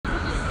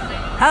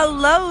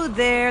Hello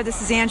there,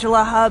 this is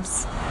Angela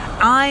Hubbs.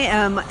 I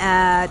am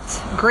at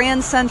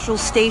Grand Central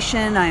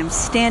Station. I am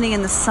standing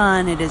in the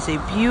sun. It is a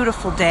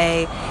beautiful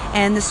day.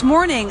 And this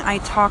morning I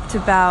talked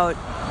about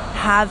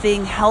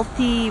having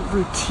healthy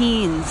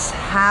routines,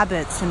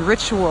 habits, and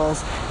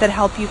rituals that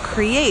help you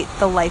create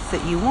the life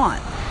that you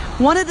want.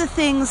 One of the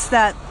things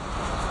that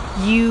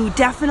you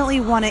definitely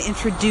want to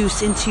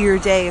introduce into your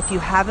day, if you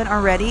haven't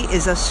already,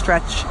 is a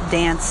stretch,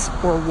 dance,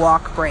 or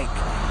walk break.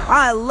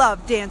 I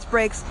love dance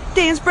breaks.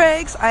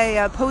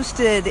 I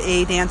posted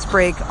a dance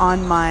break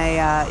on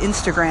my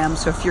Instagram,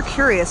 so if you're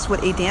curious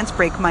what a dance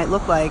break might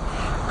look like,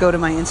 go to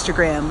my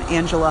Instagram,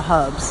 Angela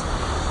Hubbs.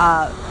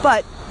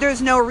 But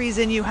there's no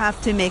reason you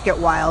have to make it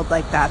wild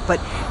like that.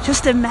 But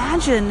just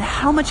imagine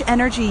how much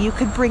energy you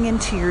could bring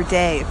into your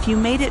day if you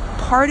made it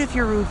part of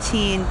your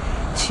routine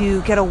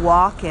to get a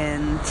walk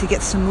in, to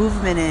get some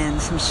movement in,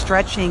 some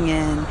stretching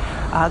in,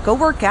 go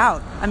work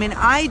out. I mean,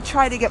 I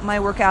try to get my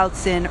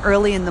workouts in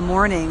early in the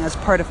morning as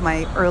part of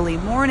my early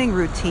morning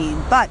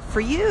routine. But for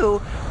you,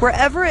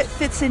 wherever it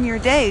fits in your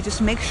day,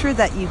 just make sure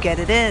that you get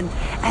it in.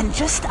 And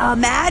just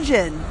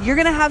imagine, you're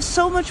going to have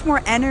so much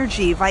more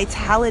energy,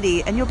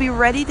 vitality, and you'll be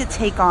ready to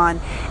take on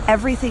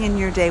everything in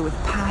your day with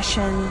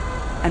passion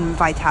and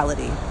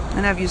vitality.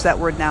 And I've used that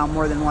word now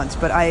more than once,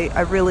 but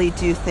I really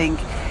do think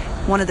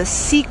one of the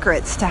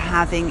secrets to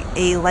having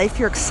a life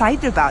you're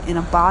excited about in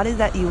a body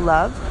that you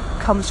love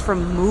comes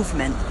from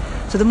movement.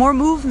 So the more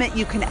movement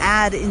you can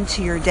add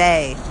into your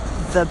day,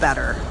 the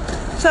better.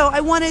 So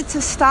I wanted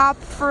to stop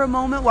for a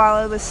moment while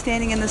I was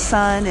standing in the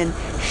sun and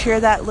share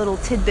that little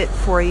tidbit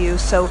for you.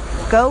 So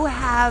go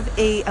have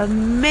an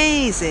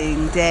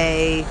amazing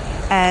day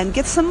and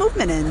get some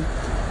movement in.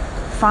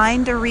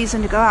 Find a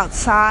reason to go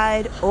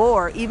outside,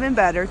 or even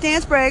better,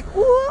 dance break.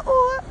 Woo,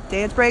 woo.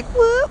 Dance break.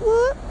 Woo,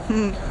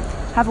 woo.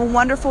 Have a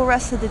wonderful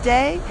rest of the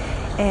day,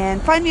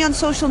 and find me on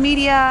social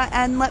media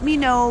and let me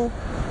know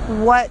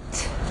what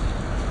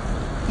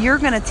you're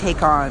going to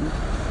take on,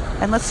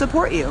 and let's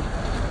support you.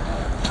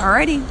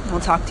 Alrighty, we'll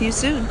talk to you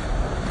soon.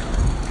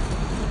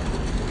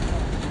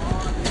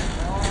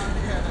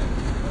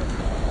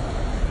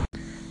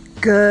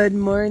 Good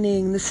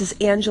morning, this is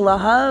Angela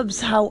Hubbs.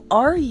 How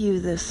are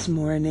you this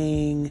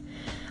morning?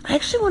 I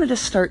actually wanted to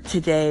start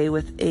today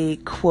with a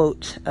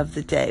quote of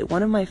the day,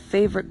 one of my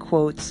favorite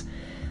quotes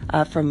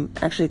from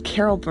actually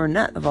Carol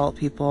Burnett, of all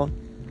people.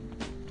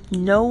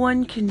 No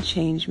one can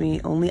change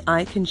me, only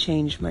I can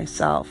change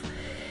myself.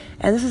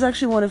 And this is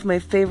actually one of my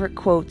favorite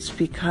quotes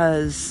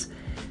because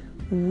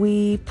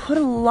we put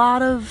a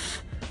lot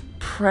of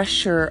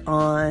pressure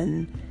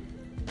on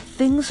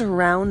things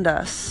around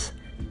us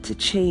to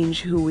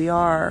change who we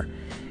are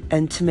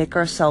and to make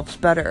ourselves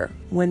better,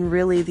 when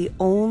really the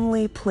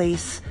only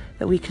place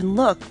that we can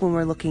look when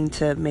we're looking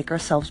to make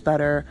ourselves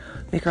better,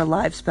 make our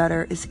lives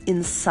better, is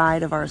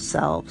inside of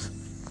ourselves.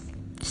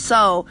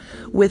 So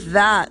with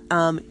that,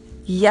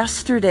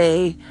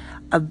 yesterday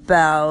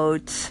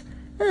about,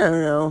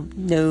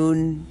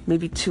 noon,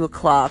 maybe 2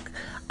 o'clock,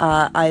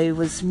 I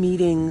was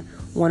meeting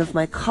one of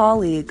my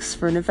colleagues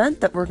for an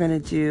event that we're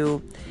going to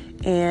do.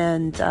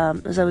 And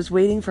as I was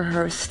waiting for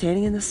her,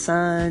 standing in the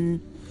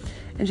sun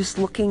and just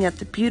looking at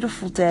the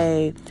beautiful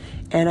day,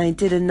 and I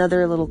did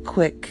another little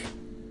quick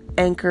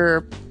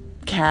anchor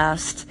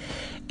cast.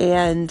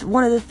 And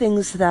one of the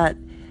things that,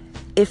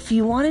 if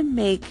you want to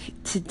make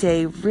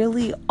today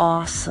really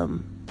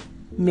awesome,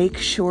 make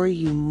sure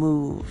you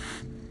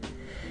move.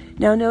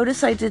 Now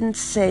notice I didn't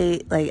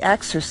say like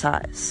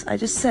exercise, I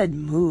just said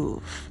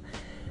move.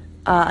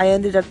 I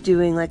ended up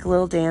doing like a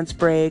little dance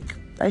break.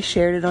 I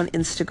shared it on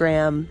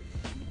Instagram.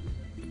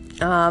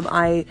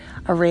 I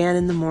ran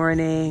in the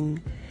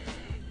morning.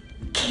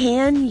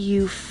 Can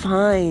you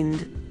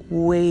find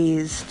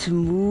ways to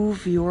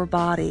move your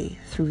body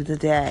through the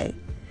day?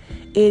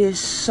 It is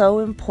so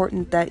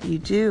important that you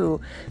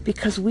do,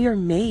 because we are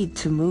made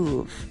to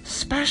move,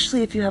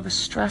 especially if you have a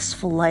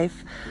stressful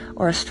life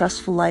or a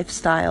stressful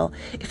lifestyle.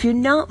 If you're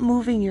not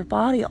moving your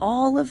body,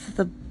 all of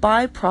the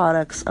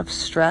byproducts of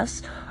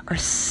stress are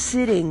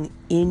sitting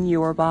in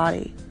your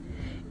body.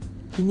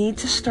 You need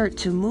to start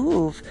to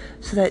move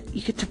so that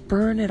you get to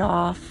burn it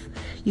off.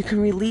 You can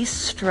release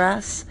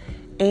stress,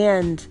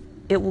 and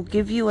it will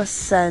give you a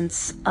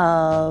sense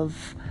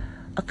of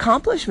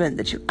accomplishment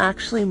that you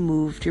actually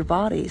moved your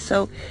body.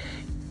 So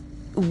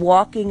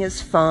walking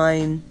is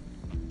fine,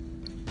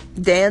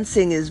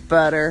 dancing is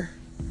better,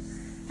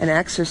 and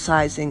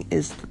exercising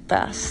is the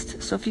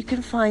best. So if you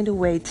can find a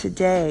way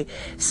today,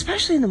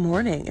 especially in the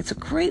morning, it's a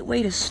great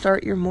way to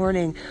start your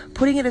morning.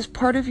 Putting it as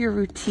part of your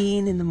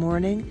routine in the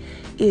morning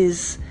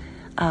is,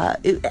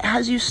 it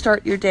has you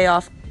start your day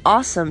off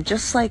awesome,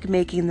 just like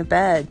making the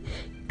bed,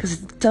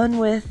 because it's done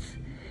with.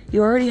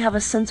 You already have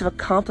a sense of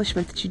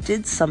accomplishment that you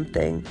did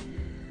something.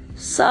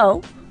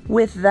 So,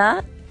 with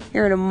that,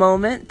 here in a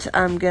moment,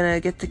 I'm going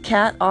to get the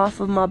cat off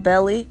of my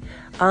belly.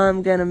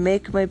 I'm going to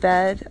make my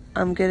bed.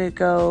 I'm going to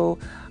go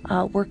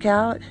work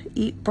out,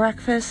 eat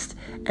breakfast,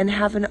 and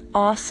have an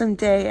awesome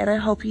day. And I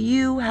hope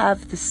you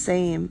have the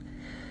same.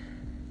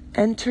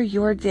 Enter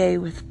your day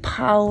with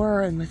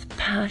power and with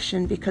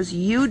passion, because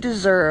you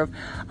deserve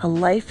a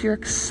life you're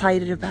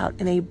excited about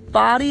and a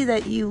body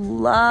that you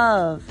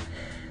love.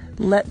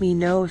 Let me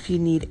know if you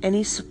need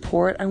any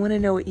support. I want to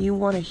know what you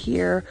want to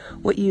hear,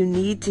 what you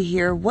need to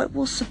hear, what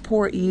will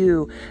support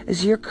you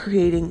as you're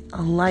creating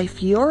a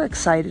life you're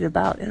excited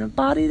about and a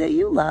body that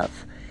you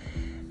love.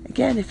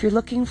 Again, if you're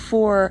looking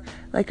for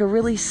like a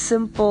really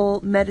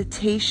simple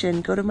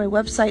meditation, go to my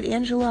website,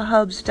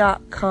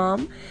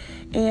 angelahubbs.com,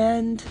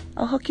 and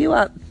I'll hook you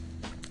up.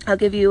 I'll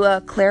give you a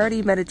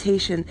clarity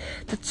meditation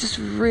that's just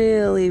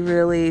really,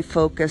 really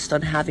focused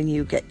on having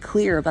you get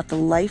clear about the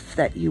life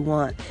that you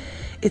want.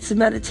 It's a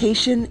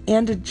meditation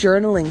and a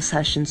journaling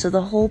session, so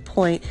the whole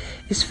point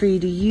is for you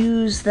to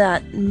use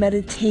that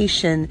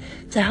meditation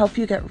to help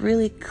you get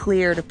really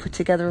clear, to put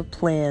together a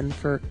plan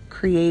for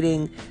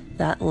creating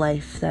that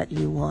life that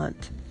you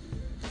want.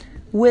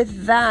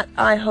 With that,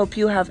 I hope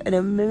you have an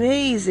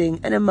amazing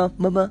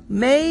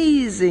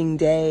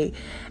day,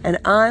 and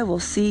I will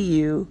see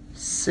you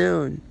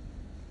soon.